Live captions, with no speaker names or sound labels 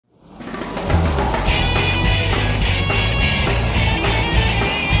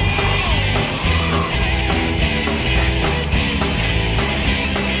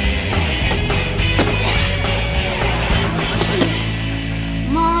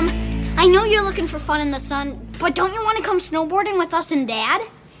I know you're looking for fun in the sun, but don't you want to come snowboarding with us and Dad?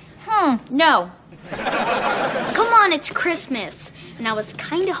 No. Come on, it's Christmas. And I was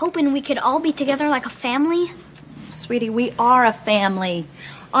kind of hoping we could all be together like a family. Sweetie, we are a family.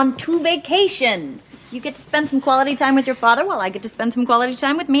 On 2 vacations. You get to spend some quality time with your father while I get to spend some quality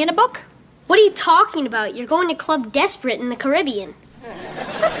time with me and a book. What are you talking about? You're going to Club Desperate in the Caribbean.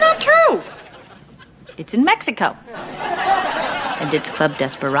 That's not true. It's in Mexico. And it's Club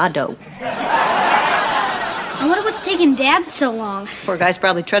Desperado. I wonder what's taking Dad so long. Poor guy's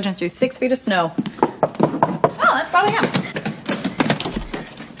probably trudging through 6 feet of snow. Oh, that's probably him.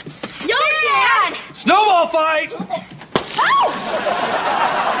 Yo, Dad! Snowball fight! Oh!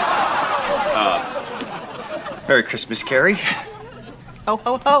 Merry Christmas, Carrie. Ho,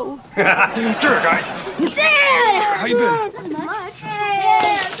 ho, ho. Sure, guys. Dad! How you been? Not much.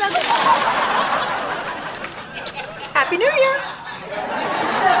 Happy New Year.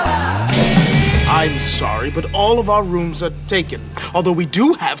 I'm sorry, but all of our rooms are taken. Although we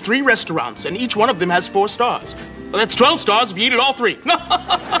do have 3 restaurants, and each one of them has 4 stars. Well, that's 12 stars if you eat at all 3.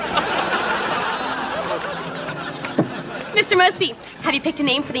 Mr. Mosby, have you picked a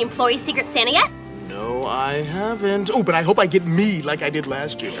name for the employee Secret Santa yet? No, I haven't. Oh, but I hope I get me like I did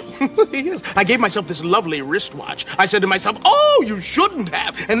last year. Yes, I gave myself this lovely wristwatch. I said to myself, oh, you shouldn't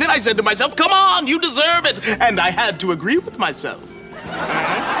have. And then I said to myself, come on, you deserve it. And I had to agree with myself.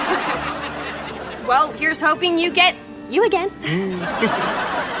 Well, here's hoping you get you again.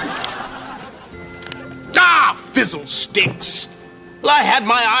 Ah, fizzle stinks. Well, I had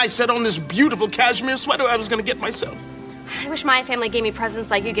my eyes set on this beautiful cashmere sweater I was going to get myself. I wish my family gave me presents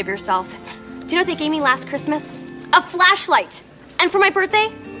like you give yourself. Do you know what they gave me last Christmas? A flashlight. And for my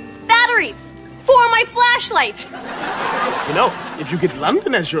birthday, batteries for my flashlight. You know, if you get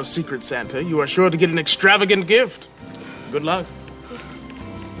London as your Secret Santa, you are sure to get an extravagant gift. Good luck.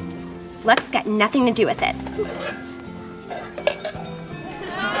 Luck's got nothing to do with it.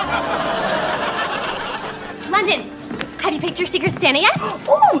 London, have you picked your Secret Santa yet?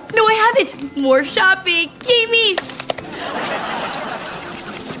 Oh, no, I haven't. More shopping. Yay me.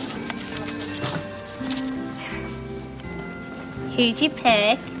 Who'd you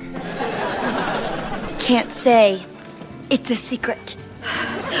pick? Can't say. It's a secret.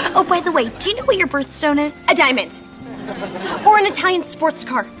 Oh, by the way, do you know what your birthstone is? A diamond. Or an Italian sports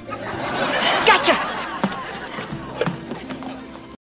car. Gotcha.